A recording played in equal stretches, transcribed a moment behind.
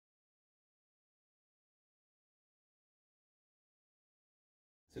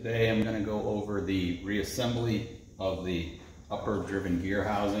Today I'm going to go over the reassembly of the upper driven gear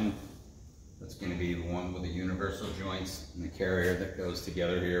housing. That's going to be the one with the universal joints and the carrier that goes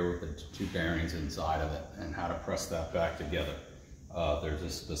together here with the two bearings inside of it, and how to press that back together. There's a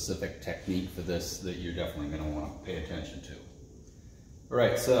specific technique for this that you're definitely going to want to pay attention to.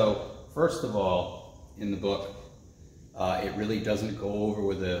 Alright, so first of all, in the book, it really doesn't go over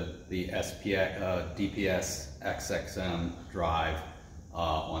with the DPS XXM drive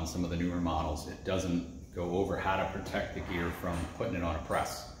on some of the newer models. It doesn't go over how to protect the gear from putting it on a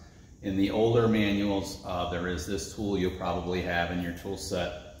press. In the older manuals, there is this tool you'll probably have in your tool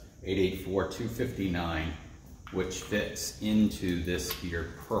set, 884-259, which fits into this gear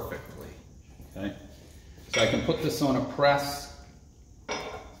perfectly. Okay, so I can put this on a press,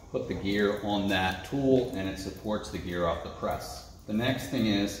 put the gear on that tool, and it supports the gear off the press. The next thing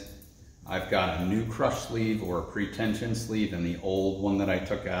is, I've got a new crush sleeve or a pre-tension sleeve, and the old one that I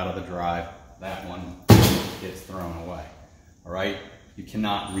took out of the drive, that one gets thrown away. All right, you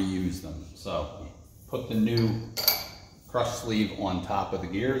cannot reuse them. So put the new crush sleeve on top of the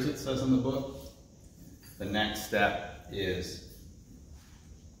gears, it says in the book. The next step is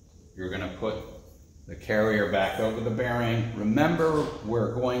you're going to put the carrier back over the bearing. Remember,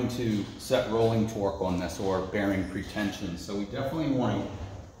 we're going to set rolling torque on this, or bearing pretension. So we definitely want to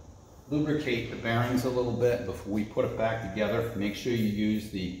lubricate the bearings a little bit before we put it back together. Make sure you use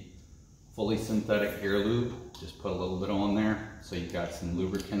the fully synthetic gear lube. Just put a little bit on there so you've got some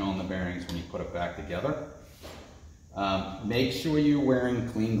lubricant on the bearings when you put it back together. Make sure you're wearing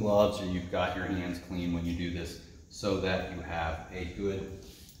clean gloves, or you've got your hands clean when you do this, so that you have a good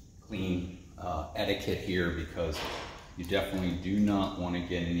clean etiquette here, because you definitely do not want to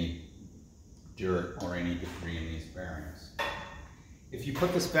get any dirt or any debris in these bearings. If you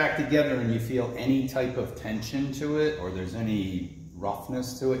put this back together and you feel any type of tension to it, or there's any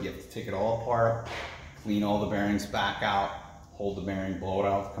roughness to it, you have to take it all apart, clean all the bearings back out, hold the bearing, blow it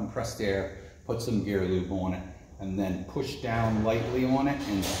out with compressed air, put some gear lube on it, and then push down lightly on it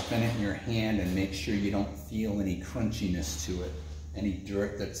and spin it in your hand, and make sure you don't feel any crunchiness to it, any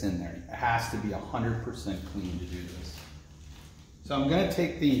dirt that's in there. It has to be 100% clean to do this. So I'm going to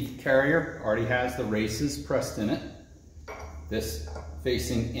take the carrier, already has the races pressed in it. This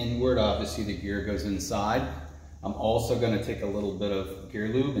facing inward, obviously the gear goes inside. I'm also going to take a little bit of gear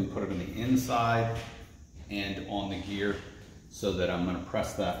lube and put it on the inside and on the gear, so that I'm going to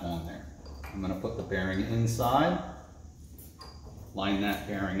press that on there. I'm going to put the bearing inside, line that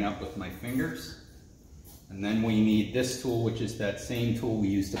bearing up with my fingers, and then we need this tool, which is that same tool we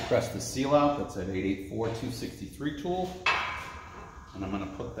used to press the seal out. That's that 884-263 tool. And I'm going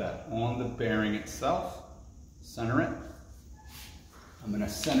to put that on the bearing itself, center it. I'm going to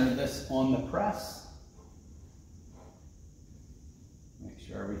center this on the press. Make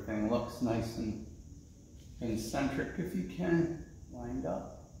sure everything looks nice and concentric if you can, lined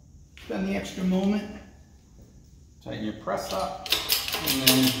up. Spend the extra moment, tighten your press up, and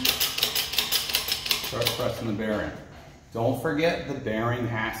then start pressing the bearing. Don't forget, the bearing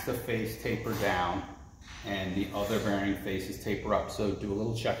has to face taper down, and the other bearing faces taper up. So do a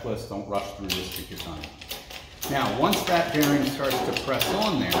little checklist, don't rush through this, take your time. Now, once that bearing starts to press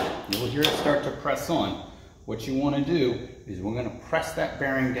on there, you'll hear it start to press on. What you want to do is we're going to press that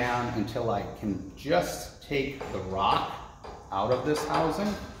bearing down until I can just take the rock out of this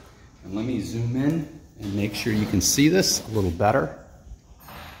housing. And let me zoom in and make sure you can see this a little better.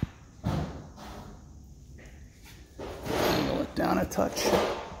 Angle it down a touch.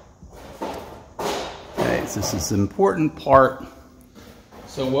 Okay, so this is an important part.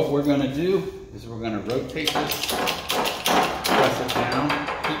 So what we're going to do is we're going to rotate this, press it down,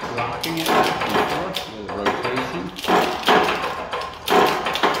 keep rocking it back and forth with rotation.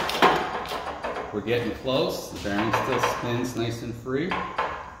 We're getting close. The bearing still spins nice and free. We've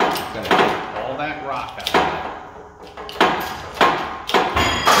got to take all that rock out of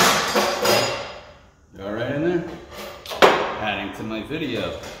it. You all right in there? Adding to my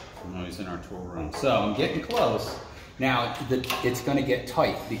video when I was in our tool room. So I'm getting close. Now, it's going to get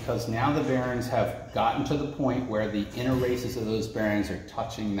tight, because now the bearings have gotten to the point where the inner races of those bearings are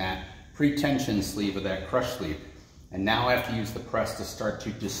touching that pre-tension sleeve of that crush sleeve. And now I have to use the press to start to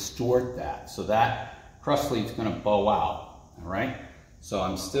distort that. So that crush sleeve is going to bow out, all right? So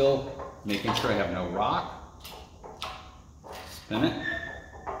I'm still making sure I have no rock. Spin it.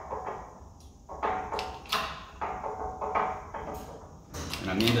 And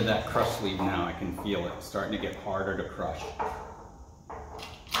I'm into that crush sleeve now. I can feel it starting to get harder to crush.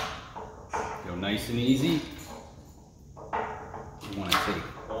 Go nice and easy. You want to take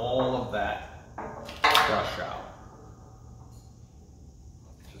all of that crush out.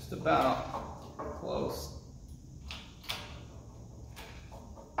 just about close.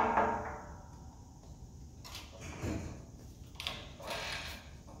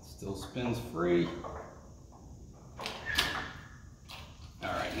 Still spins free. All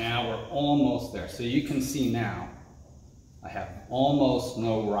right, now we're almost there. So you can see now, I have almost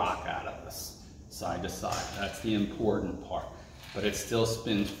no rock out of this, side to side. That's the important part, but it still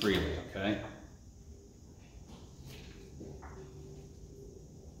spins freely, okay?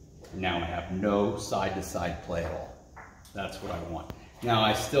 Now I have no side to side play at all. That's what I want. Now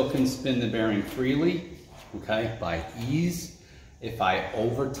I still can spin the bearing freely, okay, by ease. If I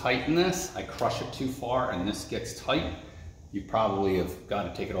over tighten this, I crush it too far and this gets tight, you probably have got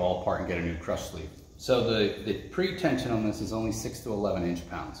to take it all apart and get a new crush sleeve. So the pre-tension on this is only 6 to 11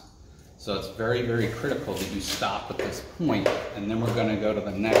 inch-pounds. So it's very, very critical that you stop at this point, and then we're going to go to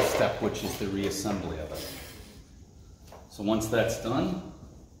the next step, which is the reassembly of it. So once that's done,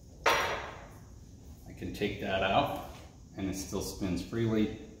 I can take that out and it still spins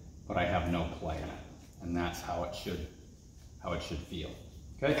freely, but I have no play in it. And that's how it should feel.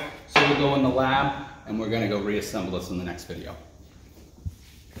 Okay, so we'll go in the lab and we're going to go reassemble this in the next video.